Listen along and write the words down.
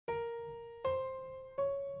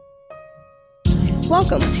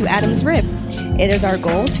Welcome to Adam's Rib. It is our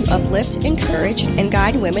goal to uplift, encourage, and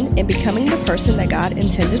guide women in becoming the person that God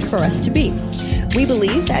intended for us to be. We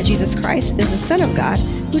believe that Jesus Christ is the Son of God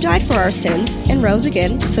who died for our sins and rose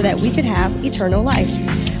again so that we could have eternal life.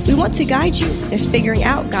 We want to guide you in figuring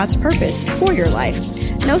out God's purpose for your life.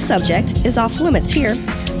 No subject is off limits here.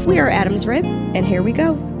 We are Adam's Rib, and here we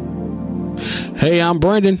go. Hey, I'm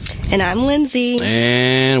Brandon. And I'm Lindsay.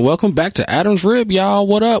 And welcome back to Adam's Rib, y'all.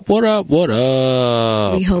 What up, what up, what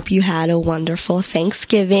up? We hope you had a wonderful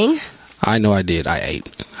Thanksgiving. I know I did. I ate.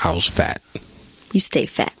 I was fat. You stay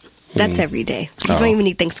fat. That's every day. You don't even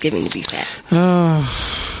need Thanksgiving to be fat.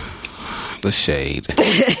 The shade.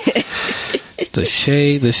 The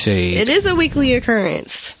shade. It is a weekly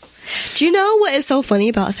occurrence. Do you know what is so funny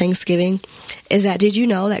about Thanksgiving? Is that, did you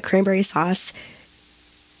know that cranberry sauce,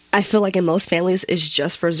 I feel like in most families, is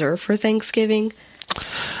just reserved for Thanksgiving?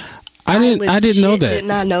 I didn't know that. Did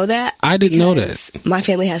not know that. I didn't know that. My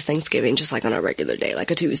family has Thanksgiving just like on a regular day,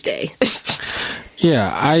 like a Tuesday.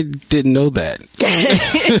 Yeah, I didn't know that.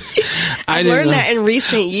 I learned that in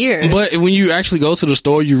recent years. But when you actually go to the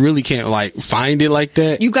store, you really can't find it like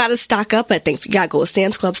that. You got to stock up at Thanksgiving. You got to go to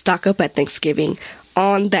Sam's Club, stock up at Thanksgiving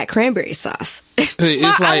on that cranberry sauce.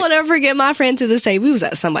 I will never forget my friend to this day. We was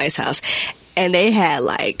at somebody's house and they had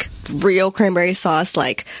real cranberry sauce,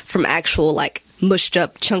 from actual mushed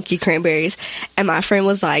up chunky cranberries, and my friend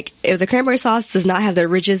was like, if the cranberry sauce does not have the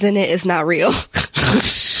ridges in it, it's not real.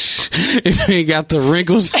 It ain't got the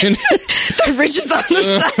wrinkles in it. The ridges on the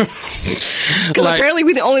side. Because apparently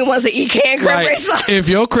we the only ones that eat canned cranberry sauce. If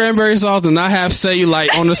your cranberry sauce does not have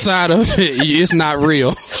cellulite on the side of it, it's not real.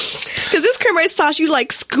 Because this cranberry sauce, you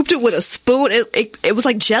scooped it with a spoon. It was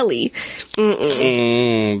like jelly.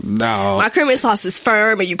 No. My cranberry sauce is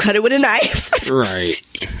firm, and you cut it with a knife. Right.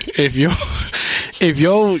 If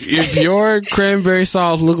your cranberry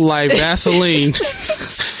sauce look like Vaseline,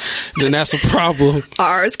 then that's a problem.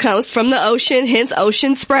 Ours comes from the ocean, hence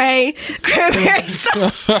ocean spray cranberry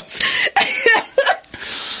sauce.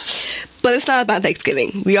 But it's not about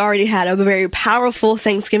Thanksgiving. We already had a very powerful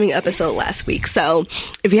Thanksgiving episode last week. So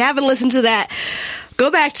if you haven't listened to that,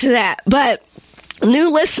 go back to that. But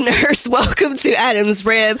new listeners, welcome to Adam's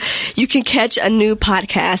Rib. You can catch a new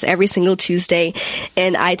podcast every single Tuesday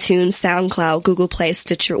in iTunes, SoundCloud, Google Play,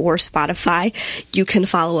 Stitcher, or Spotify. You can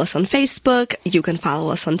follow us on Facebook. You can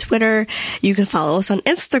follow us on Twitter. You can follow us on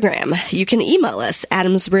Instagram. You can email us,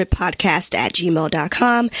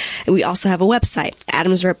 adamsribpodcast@gmail.com. And we also have a website,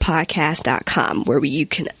 adamsribpodcast.com, where you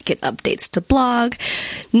can get updates to blog,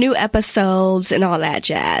 new episodes, and all that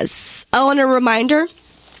jazz. Oh, and a reminder,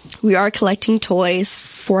 we are collecting toys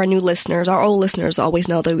for our new listeners. Our old listeners always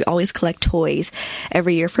know that we always collect toys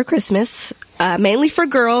every year for Christmas. Mainly for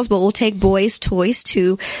girls, but we'll take boys' toys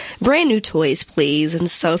too. Brand new toys, please. And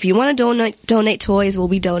so if you want to donate toys, we'll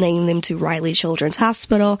be donating them to Riley Children's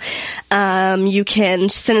Hospital. You can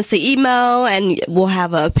send us the email, and we'll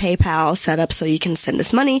have a PayPal set up so you can send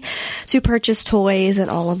us money to purchase toys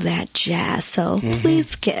and all of that jazz. So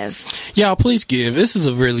please give. Y'all, please give. This is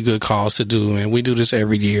a really good cause to do, and we do this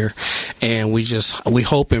every year. And we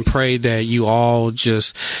hope and pray that you all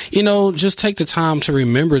just take the time to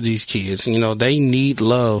remember these kids. They need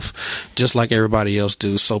love just like everybody else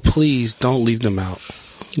do. So please don't leave them out.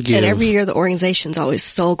 Give. And every year the organization's always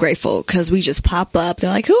so grateful because we just pop up. They're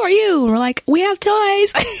like, who are you? And we're like, we have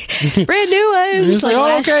toys. Brand new ones.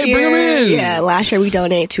 Okay, bring them in. Yeah, last year we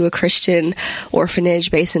donated to a Christian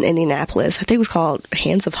orphanage based in Indianapolis. I think it was called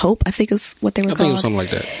Hands of Hope, I think is what they were called. I think it was something like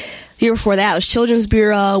that. The year before that was Children's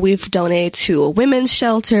Bureau. We've donated to a women's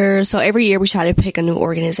shelter. So every year we try to pick a new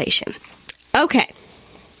organization. Okay.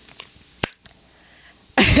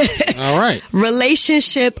 All right.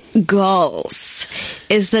 Relationship goals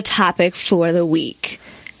is the topic for the week.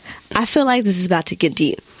 I feel like this is about to get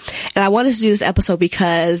deep. And I wanted to do this episode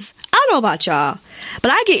because I don't know about y'all,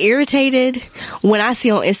 but I get irritated when I see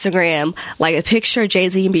on Instagram a picture of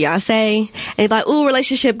Jay-Z and Beyonce and they're like, ooh,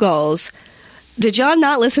 relationship goals. Did y'all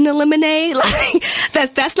not listen to Lemonade?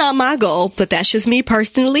 That's not my goal, but that's just me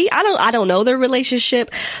personally. I don't know their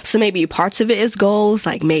relationship, so maybe parts of it is goals,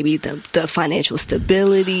 maybe the financial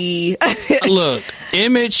stability. Look,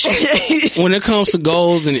 image, when it comes to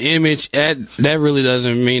goals and image, that really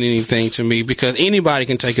doesn't mean anything to me because anybody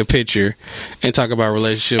can take a picture and talk about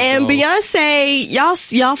relationship and goals.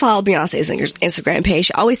 Beyonce, y'all follow Beyonce's Instagram page.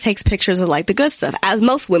 She always takes pictures of the good stuff, as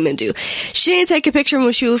most women do. She didn't take a picture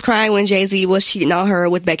when she was crying when Jay-Z was cheating on her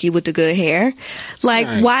with Becky with the good hair.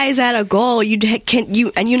 Right. Why is that a goal? You're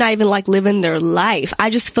not even living their life.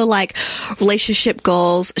 I just feel like relationship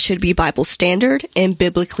goals should be Bible standard and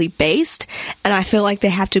biblically based, and I feel like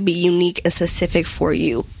they have to be unique and specific for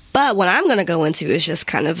you. But what I'm going to go into is just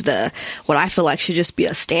kind of what I feel like should just be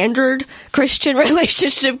a standard Christian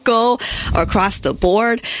relationship goal across the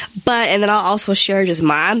board. And then I'll also share just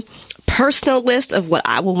my personal list of what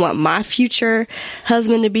I would want my future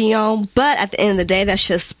husband to be on. But at the end of the day, that's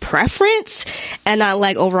just preference and not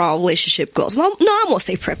like overall relationship goals. Well, no, I won't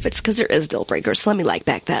say preference because there is deal breakers. So let me like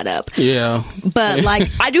back that up. Yeah. But like,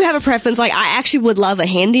 I do have a preference. Like, I actually would love a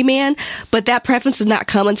handyman, but that preference did not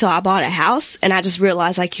come until I bought a house. And I just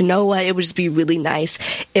realized, like, you know what? It would just be really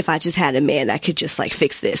nice if I just had a man that could just like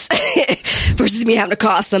fix this versus me having to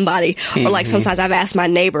call somebody. Or like sometimes I've asked my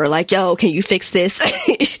neighbor, like, yo, can you fix this?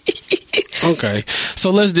 Okay, so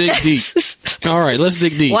let's dig deep. All right, let's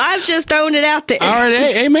dig deep. Well, I've just thrown it out there. All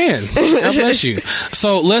right, amen. God bless you.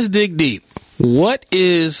 So let's dig deep. What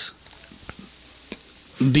is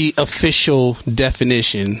the official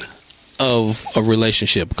definition of a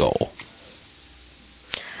relationship goal?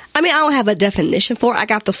 I mean, I don't have a definition for it. I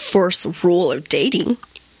got the first rule of dating.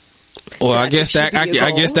 Well, I guess that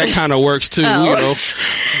kind of works too, you know.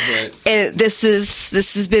 And this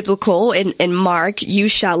is biblical. In Mark, you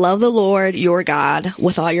shall love the Lord your God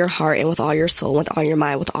with all your heart and with all your soul, with all your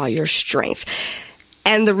mind, with all your strength.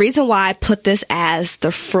 And the reason why I put this as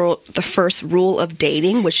the first rule of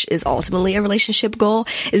dating, which is ultimately a relationship goal,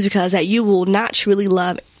 is because that you will not truly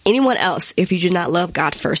love anyone else if you do not love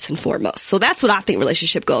God first and foremost. So that's what I think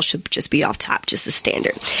relationship goals should just be off top, just the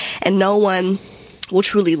standard. And no one will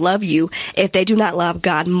truly love you if they do not love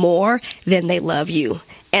God more than they love you.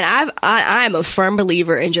 And I'm a firm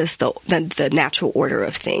believer in just the natural order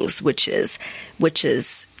of things, which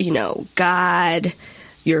is, you know, God,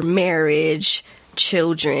 your marriage,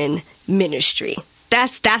 children, ministry.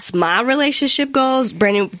 That's my relationship goals.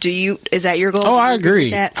 Brandon, is that your goal? Oh, I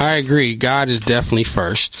agree. I agree. God is definitely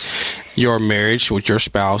first. Your marriage with your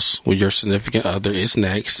spouse, with your significant other is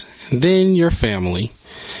next. Then your family.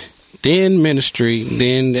 Then ministry,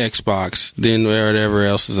 then Xbox, then whatever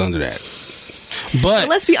else is under that. But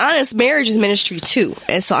let's be honest, marriage is ministry too.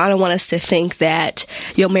 And so I don't want us to think that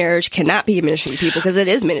your marriage cannot be a ministry to people, because it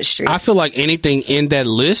is ministry. I feel like anything in that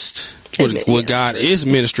list with God is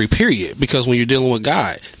ministry, period. Because when you're dealing with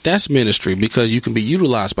God, that's ministry, because you can be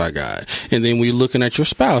utilized by God. And then when you're looking at your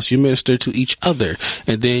spouse, you minister to each other.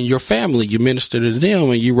 And then your family, you minister to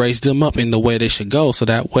them and you raise them up in the way they should go. So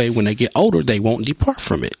that way, when they get older, they won't depart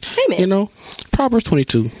from it. Amen. You know, Proverbs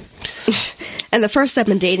 22. And the first step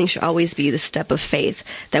in dating should always be the step of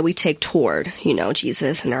faith that we take toward, you know,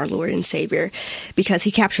 Jesus and our Lord and Savior, because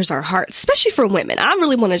he captures our hearts, especially for women. I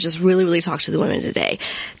really want to just really talk to the women today.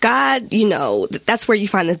 God, you know, that's where you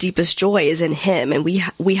find the deepest joy is in him, and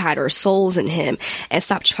we hide our souls in him, and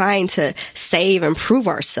stop trying to save and prove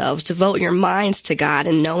ourselves. Devote your minds to God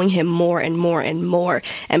and knowing him more and more and more,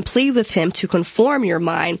 and plead with him to conform your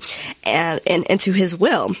mind and into his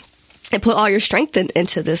will. And put all your strength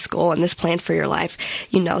into this goal and this plan for your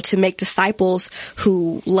life, you know, to make disciples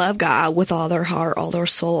who love God with all their heart, all their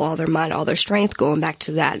soul, all their mind, all their strength, going back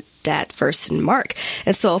to that verse in Mark.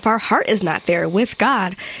 And so if our heart is not there with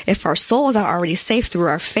God, if our soul is not already safe through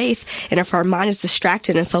our faith, and if our mind is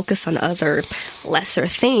distracted and focused on other lesser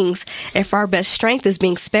things, if our best strength is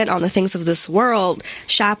being spent on the things of this world,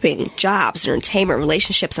 shopping, jobs, entertainment,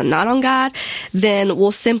 relationships, and not on God, then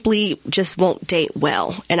we'll simply just won't date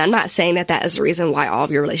well. And I'm not saying that is the reason why all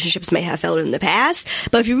of your relationships may have failed in the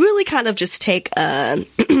past, but if you really kind of just take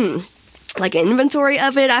like an inventory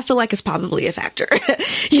of it, I feel like it's probably a factor,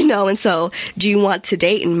 you know. And so do you want to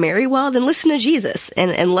date and marry well? Then listen to Jesus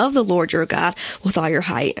and love the Lord your God with all your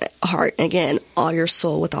heart, again, all your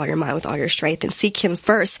soul, with all your mind, with all your strength, and seek him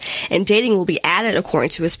first. And dating will be added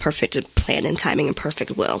according to his perfect plan and timing and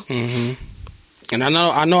perfect will. Mm-hmm. And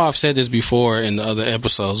I know I've said this before in the other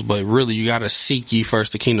episodes, but really you got to seek ye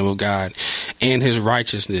first the kingdom of God and his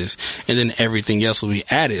righteousness, and then everything else will be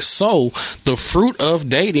added. So the fruit of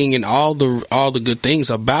dating and all the good things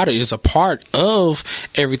about it is a part of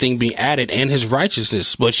everything being added and his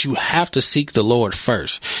righteousness. But you have to seek the Lord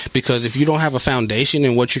first, because if you don't have a foundation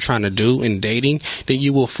in what you're trying to do in dating, then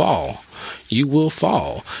you will fall. You will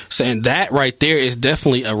fall. So, and that right there is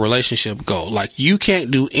definitely a relationship goal. Like, you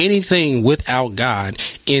can't do anything without God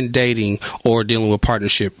in dating or dealing with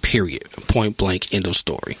partnership, period. Point blank, end of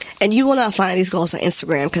story. And you will not find these goals on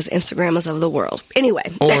Instagram, because Instagram is of the world. Anyway.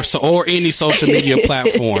 Or any social media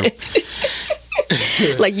platform.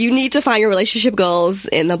 Like, you need to find your relationship goals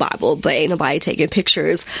in the Bible, but ain't nobody taking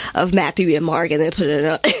pictures of Matthew and Mark and then put it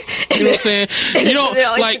up. You know what I'm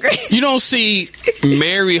saying? You don't see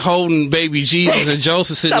Mary holding baby Jesus and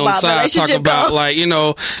Joseph sitting on the side talking about, like, you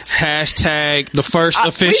know, hashtag the first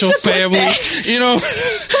official family, you know,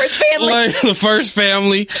 first family. Like the first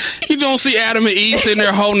family. You don't see Adam and Eve sitting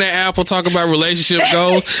there holding that apple talking about relationship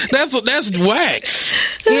goals. That's whack.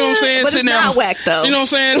 You know what I'm saying? But sitting it's not whack, though. You know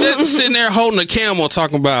what I'm saying? They're sitting there holding a camel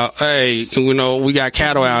talking about, hey, we got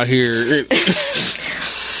cattle out here.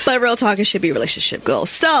 But real talk, it should be relationship goals.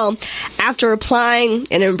 So, after applying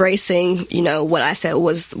and embracing, what I said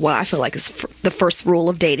was what I feel like is the first rule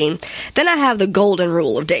of dating, then I have the golden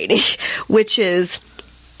rule of dating, which is,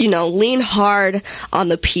 lean hard on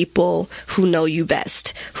the people who know you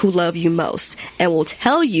best, who love you most, and will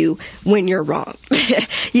tell you when you're wrong.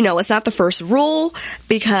 It's not the first rule,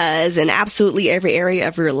 because in absolutely every area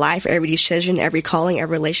of your life, every decision, every calling,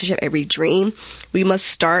 every relationship, every dream, we must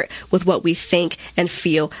start with what we think and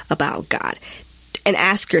feel about God. And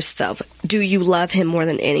ask yourself, do you love him more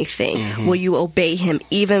than anything? Mm-hmm. Will you obey him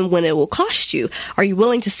even when it will cost you? Are you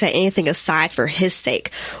willing to set anything aside for his sake?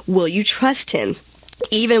 Will you trust him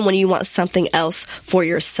even when you want something else for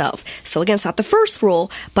yourself? So again, it's not the first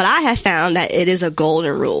rule, but I have found that it is a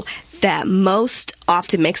golden rule that most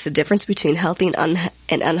often makes the difference between healthy and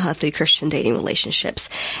unhealthy Christian dating relationships.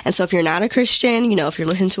 And so if you're not a Christian, if you're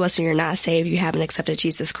listening to us and you're not saved, you haven't accepted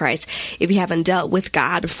Jesus Christ, if you haven't dealt with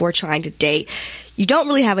God before trying to date, you don't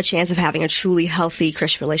really have a chance of having a truly healthy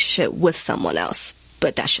Christian relationship with someone else.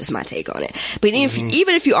 But that's just my take on it. But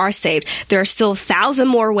even if you are saved, there are still 1,000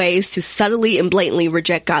 more ways to subtly and blatantly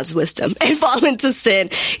reject God's wisdom and fall into sin,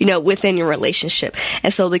 within your relationship.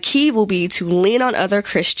 And so the key will be to lean on other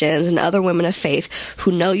Christians and other women of faith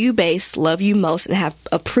who know you best, love you most, and have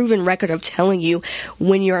a proven record of telling you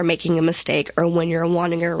when you are making a mistake or when you're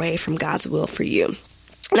wandering away from God's will for you.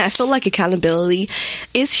 And I feel like accountability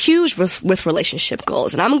is huge with relationship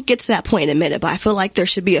goals. And I'm going to get to that point in a minute, but I feel like there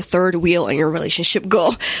should be a third wheel in your relationship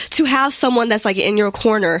goal to have someone that's like in your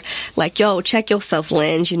corner, like, yo, check yourself,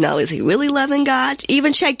 Lens. Is he really loving God?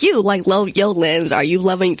 Even check you, like, yo, Lens, are you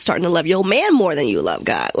starting to love your man more than you love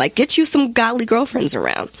God? Like, get you some godly girlfriends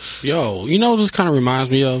around. Yo, this kind of reminds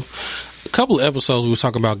me of a couple of episodes we were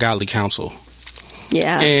talking about godly counsel.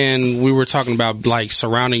 Yeah. And we were talking about, like,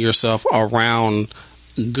 surrounding yourself around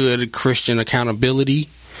good Christian accountability.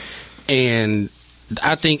 And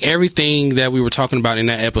I think everything that we were talking about in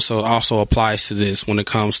that episode also applies to this when it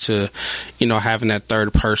comes to, having that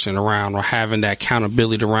third person around or having that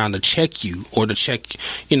accountability around to check you or to check,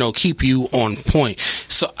 keep you on point.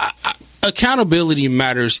 So accountability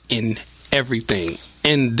matters in everything.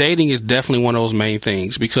 And dating is definitely one of those main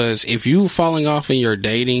things, because if you're falling off in your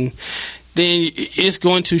dating, then it's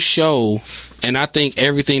going to show. And I think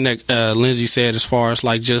everything that Lindsay said, as far as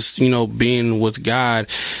like just, being with God,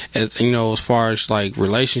 as far as like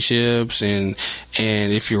relationships and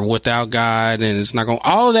if you're without God and it's not going,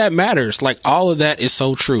 all of that matters. Like all of that is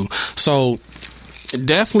so true. So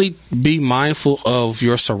definitely be mindful of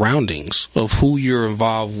your surroundings, of who you're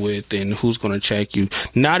involved with and who's going to check you.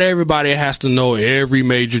 Not everybody has to know every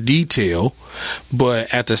major detail,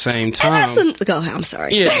 but at the same time, I'm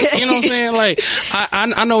sorry. Yeah, you know what I'm saying? Like,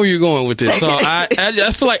 I know where you're going with this. So I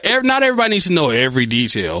feel like not everybody needs to know every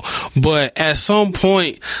detail, but at some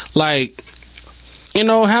point, like,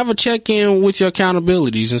 have a check-in with your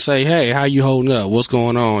accountabilities and say, hey, how you holding up? What's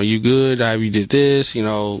going on? You good? How you did this?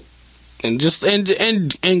 And just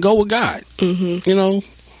and go with God. Mm-hmm.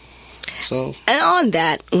 So, and on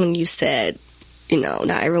that, when you said,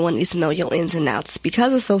 not everyone needs to know your ins and outs,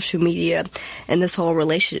 because of social media and this whole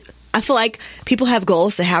relationship, I feel like people have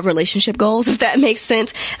goals to have relationship goals, if that makes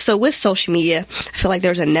sense. So with social media, I feel like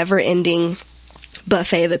there's a never-ending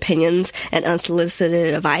buffet of opinions and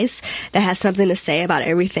unsolicited advice that has something to say about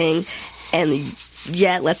everything, and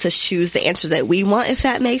yet lets us choose the answer that we want, if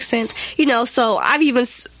that makes sense. So I've even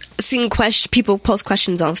seen people post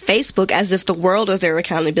questions on Facebook as if the world is their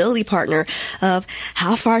accountability partner of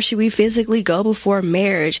how far should we physically go before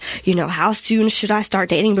marriage? How soon should I start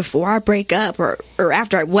dating before I break up or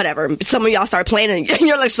after whatever? Some of y'all start planning in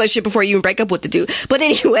your relationship before you even break up with the dude. But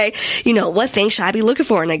anyway, what things should I be looking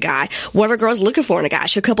for in a guy? What are girls looking for in a guy?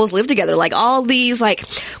 Should couples live together? Like all these like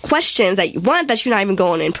questions that one, that you're not even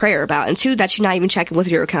going in prayer about, and two, that you're not even checking with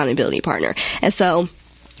your accountability partner. And so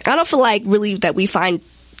I don't feel like really that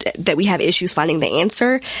we have issues finding the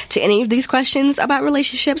answer to any of these questions about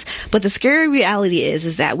relationships, but the scary reality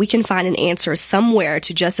is that we can find an answer somewhere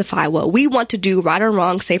to justify what we want to do, right or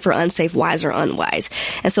wrong, safe or unsafe, wise or unwise.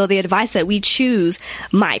 And so the advice that we choose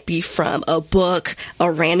might be from a book,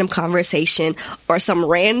 a random conversation, or some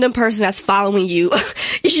random person that's following you,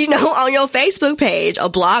 on your Facebook page, a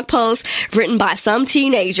blog post written by some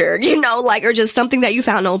teenager, or just something that you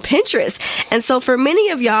found on Pinterest. And so for many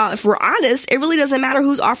of y'all, if we're honest, it really doesn't matter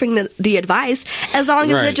who's offering the advice, as long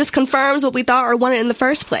as it just confirms what we thought or wanted in the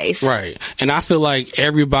first place. Right. And I feel like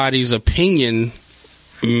everybody's opinion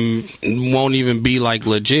won't even be like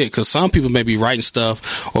legit, because some people may be writing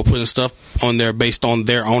stuff or putting stuff on there based on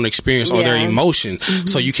their own experience or their emotion.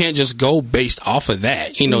 So you can't just go based off of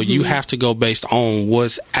that. You know, you have to go based on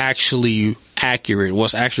what's actually accurate,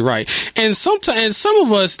 what's actually right. And sometimes some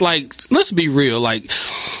of us, like, let's be real, like,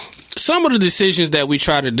 some of the decisions that we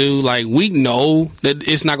try to do, like, we know that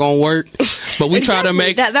it's not going to work, but we try to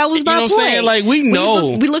make that was my point. What I'm saying? Like, we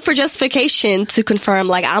know. We look for justification to confirm,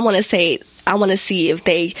 like, I want to see if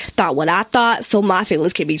they thought what I thought, so my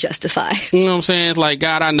feelings can be justified. You know what I'm saying? Like,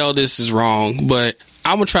 God, I know this is wrong, but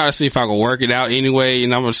I'm going to try to see if I can work it out anyway,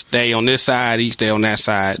 and I'm going to stay on this side, you stay on that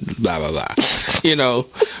side, blah, blah, blah. You know,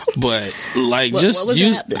 but, like, just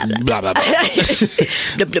use blah, blah, blah.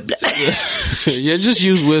 Blah, blah, blah. Yeah, just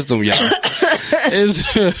use wisdom, y'all.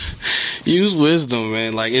 Use wisdom,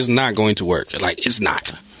 man. Like, it's not going to work. Like, it's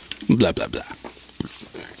not. Blah, blah, blah.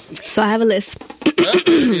 So I have a list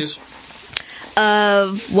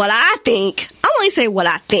of what I think. I won't say what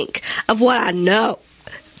I think, of what I know,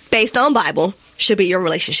 based on Bible, should be your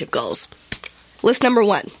relationship goals. List number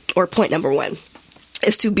 1, or point number 1,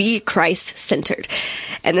 is to be Christ-centered.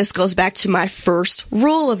 And this goes back to my first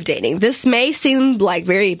rule of dating. This may seem like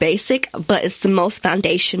very basic, but it's the most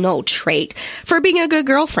foundational trait for being a good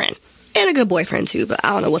girlfriend. And a good boyfriend too, but I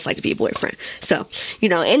don't know what's like to be a boyfriend. So, you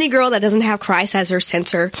know, any girl that doesn't have Christ as her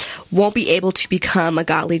center won't be able to become a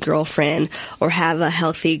godly girlfriend or have a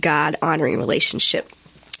healthy, God-honoring relationship.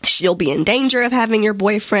 You'll be in danger of having your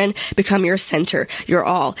boyfriend become your center, your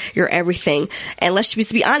all, your everything. And let's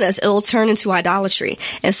just be honest, it'll turn into idolatry.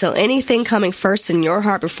 And so anything coming first in your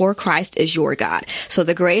heart before Christ is your God. So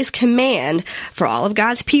the greatest command for all of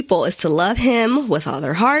God's people is to love Him with all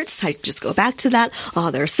their hearts. I just go back to that,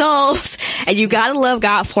 all their souls. And you gotta love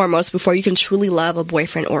God foremost before you can truly love a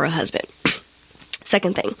boyfriend or a husband.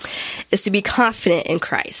 Second thing is to be confident in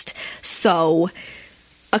Christ. So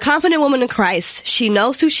a confident woman in Christ, she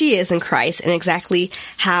knows who she is in Christ and exactly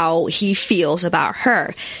how He feels about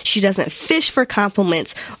her. She doesn't fish for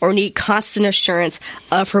compliments or need constant assurance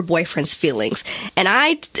of her boyfriend's feelings. And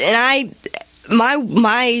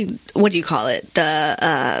my what do you call it?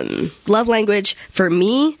 The love language for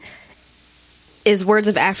me is words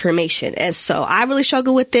of affirmation. And so I really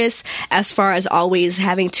struggle with this as far as always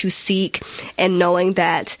having to seek and knowing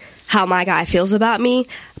that how my guy feels about me.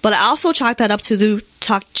 But I also chalk that up to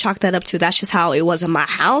that's just how it was in my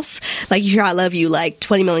house. Like, you hear I love you like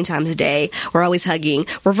 20 million times a day. We're always hugging.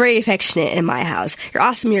 We're very affectionate in my house. You're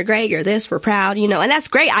awesome. You're great. You're this. We're proud. You know, and that's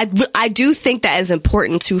great. I do think that is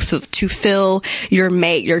important to fill your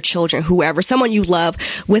mate, your children, whoever, someone you love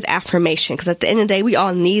with affirmation. Because at the end of the day, we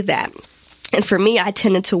all need that. And for me, I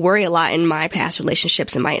tended to worry a lot in my past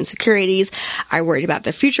relationships and my insecurities. I worried about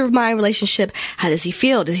the future of my relationship. How does he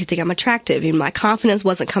feel? Does he think I'm attractive? And my confidence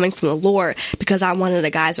wasn't coming from the Lord because I wanted a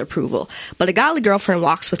guy's approval. But a godly girlfriend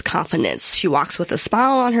walks with confidence. She walks with a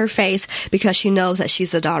smile on her face because she knows that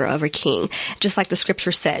she's the daughter of a king. Just like the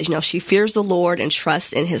scripture says, you know, she fears the Lord and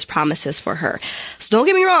trusts in His promises for her. So don't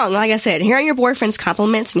get me wrong. Like I said, hearing your boyfriend's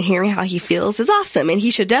compliments and hearing how he feels is awesome. And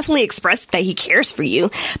he should definitely express that he cares for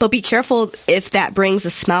you. But be careful if that brings a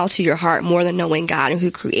smile to your heart more than knowing God and who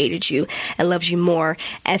created you and loves you more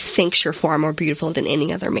and thinks you're far more beautiful than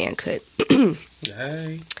any other man could.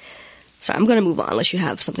 Hey. So I'm going to move on unless you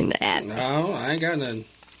have something to add. No, I ain't got nothing.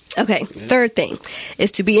 Okay, yeah. Third thing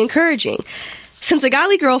is to be encouraging. Since a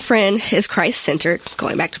godly girlfriend is Christ-centered,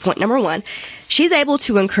 going back to point number 1, she's able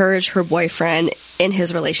to encourage her boyfriend in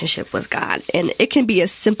his relationship with God. And it can be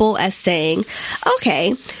as simple as saying,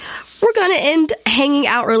 okay, we're going to end hanging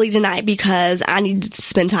out early tonight because I need to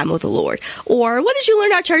spend time with the Lord. Or, what did you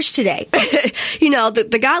learn at church today? You know,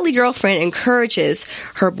 the godly girlfriend encourages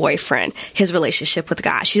her boyfriend, his relationship with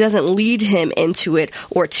God. She doesn't lead him into it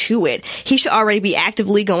or to it. He should already be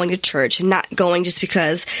actively going to church and not going just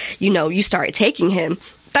because, you know, you started taking him.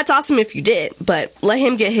 That's awesome if you did, but let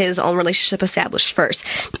him get his own relationship established first.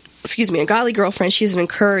 Excuse me, a godly girlfriend, she's an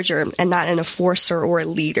encourager and not an enforcer or a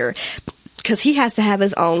leader. Because he has to have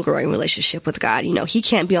his own growing relationship with God. You know, he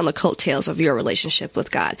can't be on the coattails of your relationship with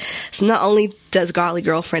God. So not only does godly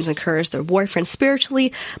girlfriends encourage their boyfriends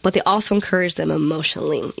spiritually, but they also encourage them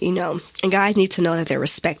emotionally, you know. And guys need to know that they're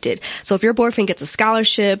respected. So if your boyfriend gets a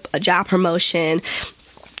scholarship, a job promotion,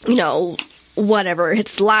 you know, whatever,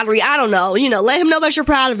 hits the lottery, I don't know, you know, let him know that you're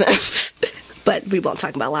proud of him. But we won't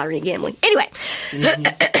talk about lottery and gambling. Anyway,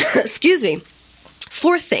 excuse me.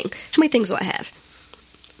 Fourth thing. How many things do I have?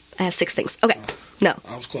 I have 6 things. Okay. No.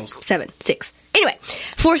 I was close. 7, 6. Anyway,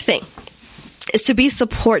 fourth thing is to be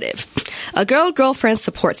supportive. A girlfriend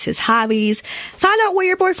supports his hobbies. Find out what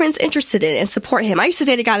your boyfriend's interested in and support him. I used to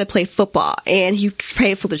date a guy that played football, and he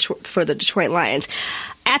played for the Detroit Lions.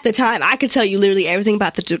 at the time, I could tell you literally everything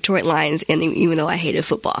about the Detroit Lions, and even though I hated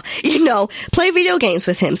football, play video games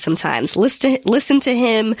with him sometimes, listen to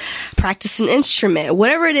him, practice an instrument,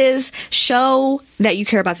 whatever it is, show that you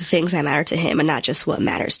care about the things that matter to him and not just what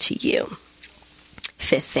matters to you.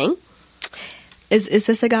 Fifth thing, is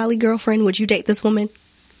this a godly girlfriend? Would you date this woman?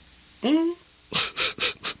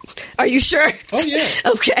 Are you sure? Oh,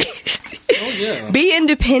 yeah. Okay. Oh, yeah. Be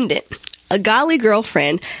independent. A godly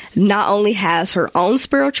girlfriend not only has her own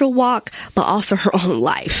spiritual walk, but also her own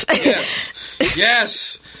life. Yes.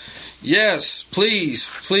 Yes. Yes. Please.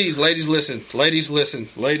 Please, ladies, listen. Ladies, listen.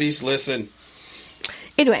 Ladies, listen.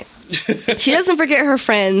 Anyway, she doesn't forget her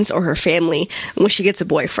friends or her family when she gets a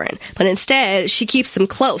boyfriend, but instead she keeps them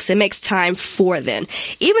close and makes time for them.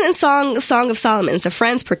 Even in Song of Solomon, the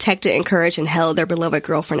friends protected, encouraged, and held their beloved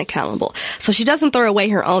girlfriend accountable. So she doesn't throw away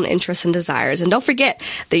her own interests and desires. And don't forget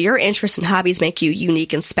that your interests and hobbies make you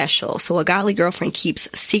unique and special. So a godly girlfriend keeps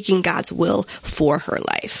seeking God's will for her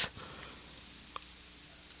life.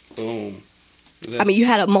 Boom. I mean, you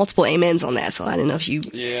had multiple amens on that, so I didn't know if you...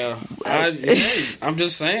 Yeah. I'm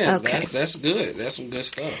just saying. Okay. That's good. That's some good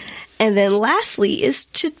stuff. And then lastly is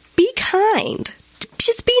to be kind.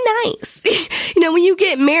 Just be nice. When you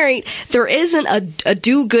get married, there isn't a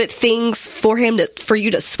do good things for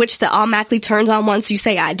you to switch that automatically turns on once you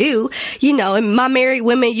say I do. And my married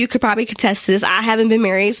women, you could probably contest this. I haven't been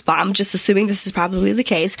married, so I'm just assuming this is probably the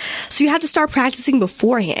case. So you have to start practicing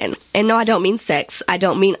beforehand. And no, I don't mean sex. I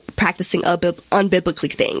don't mean practicing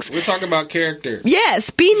unbiblically things. We're talking about character. Yes,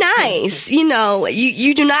 be nice.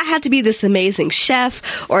 You do not have to be this amazing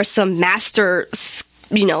chef or some master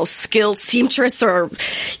skilled seamstress or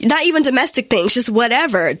not even domestic things, just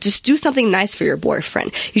whatever. Just do something nice for your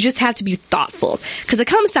boyfriend. You just have to be thoughtful, because it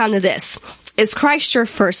comes down to this. Is Christ your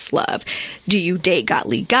first love? Do you date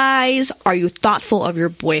godly guys? Are you thoughtful of your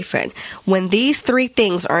boyfriend? When these three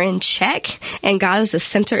things are in check and God is the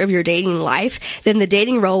center of your dating life, then the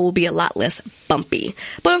dating role will be a lot less bumpy.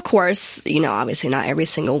 But of course, obviously not every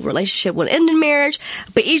single relationship will end in marriage,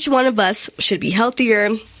 but each one of us should be healthier.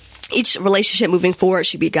 Each relationship moving forward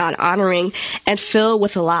should be God-honoring and filled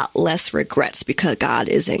with a lot less regrets, because God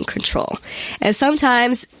is in control. And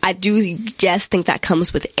sometimes I do, yes, think that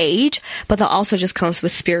comes with age, but that also just comes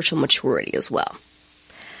with spiritual maturity as well.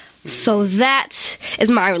 So that is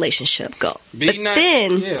my relationship goal. Be nice.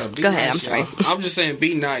 Then, go ahead. I'm sorry. I'm just saying,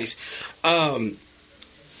 be nice.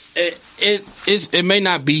 It may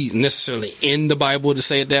not be necessarily in the Bible to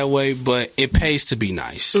say it that way, but it pays to be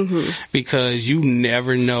nice, because you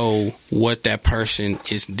never know what that person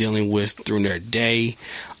is dealing with through their day,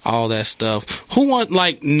 all that stuff.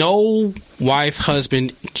 No wife,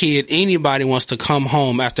 husband, kid, anybody wants to come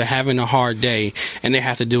home after having a hard day and they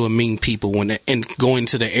have to deal with mean people and go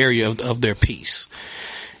into the area of their peace.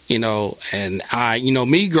 And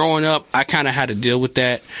me growing up, I kind of had to deal with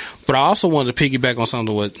that. But I also wanted to piggyback on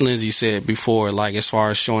something what Lindsay said before, as far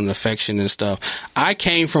as showing affection and stuff. I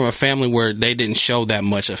came from a family where they didn't show that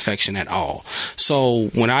much affection at all. So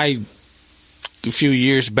a few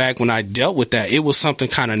years back when I dealt with that, it was something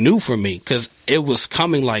kind of new for me, because it was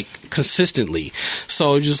coming consistently.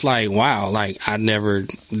 So it's just wow, I never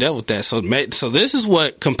dealt with that. So this is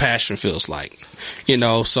what compassion feels like,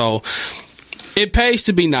 so... It pays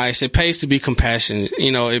to be nice. It pays to be compassionate.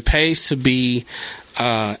 It pays to be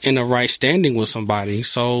in a right standing with somebody.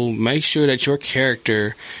 So make sure that your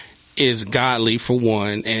character is godly, for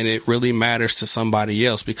one, and it really matters to somebody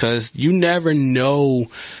else, because you never know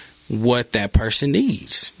what that person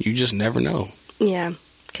needs. You just never know. Yeah.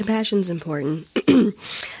 Compassion's important. And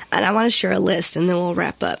I want to share a list, and then we'll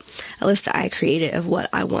wrap up. A list that I created of what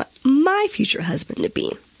I want my future husband to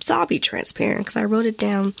be. So I'll be transparent, because I wrote it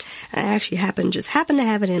down. And I actually happened to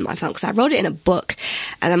have it in my phone, because I wrote it in a book,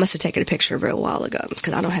 and I must have taken a picture of it a while ago,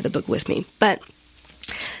 because I don't have the book with me. But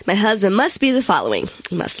my husband must be the following.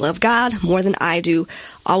 He must love God more than I do,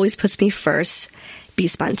 always puts me first, be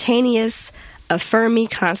spontaneous, affirm me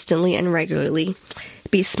constantly and regularly,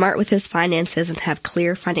 be smart with his finances and have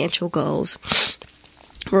clear financial goals,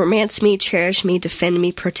 romance me, cherish me, defend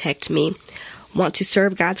me, protect me, want to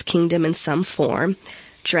serve God's kingdom in some form,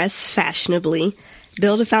 dress fashionably,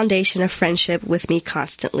 build a foundation of friendship with me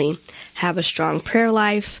constantly, have a strong prayer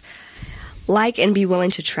life, like and be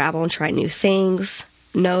willing to travel and try new things,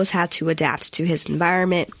 knows how to adapt to his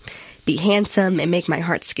environment, be handsome and make my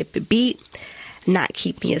heart skip a beat, not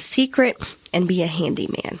keep me a secret, and be a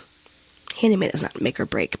handyman. Handyman is not make or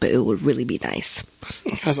break, but it would really be nice.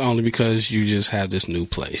 That's only because you just have this new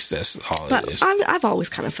place. That's all it is. I've always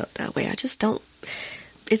kind of felt that way. I just don't...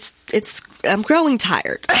 I'm growing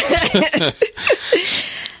tired.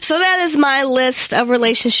 So that is my list of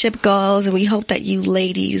relationship goals, and we hope that you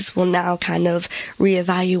ladies will now kind of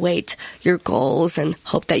reevaluate your goals and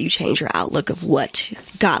hope that you change your outlook of what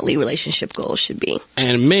godly relationship goals should be.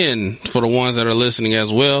 And men, for the ones that are listening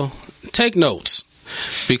as well, take notes,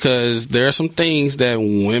 because there are some things that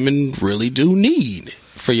women really do need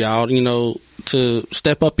for y'all, to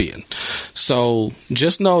step up in. So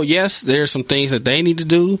just know, yes, there are some things that they need to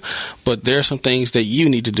do, but there are some things that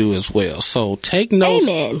you need to do as well. So take notes.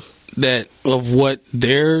 Amen. That of what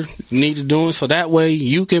they need to do, so that way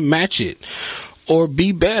you can match it or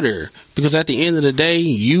be better, because at the end of the day,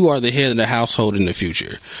 you are the head of the household in the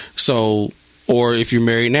future. So, or if you're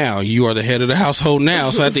married now, you are the head of the household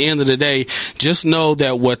now. So at the end of the day, just know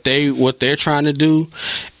that what they're trying to do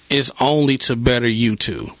is only to better you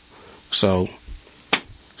too. So,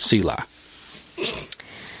 Selah.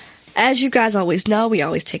 As you guys always know, we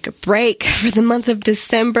always take a break for the month of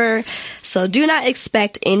December. So do not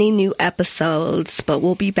expect any new episodes, but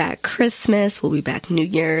we'll be back Christmas, we'll be back New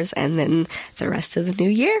Year's, and then the rest of the new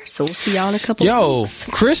year. So we'll see y'all in a couple of weeks.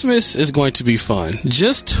 Christmas is going to be fun.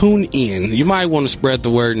 Just tune in. You might want to spread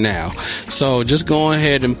the word now. So just go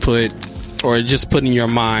ahead and put in your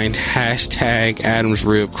mind, hashtag Adam's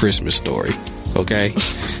Rib Christmas Story. Okay?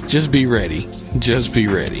 Just be ready. Just be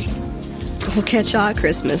ready. We'll catch y'all at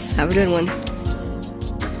Christmas. Have a good one.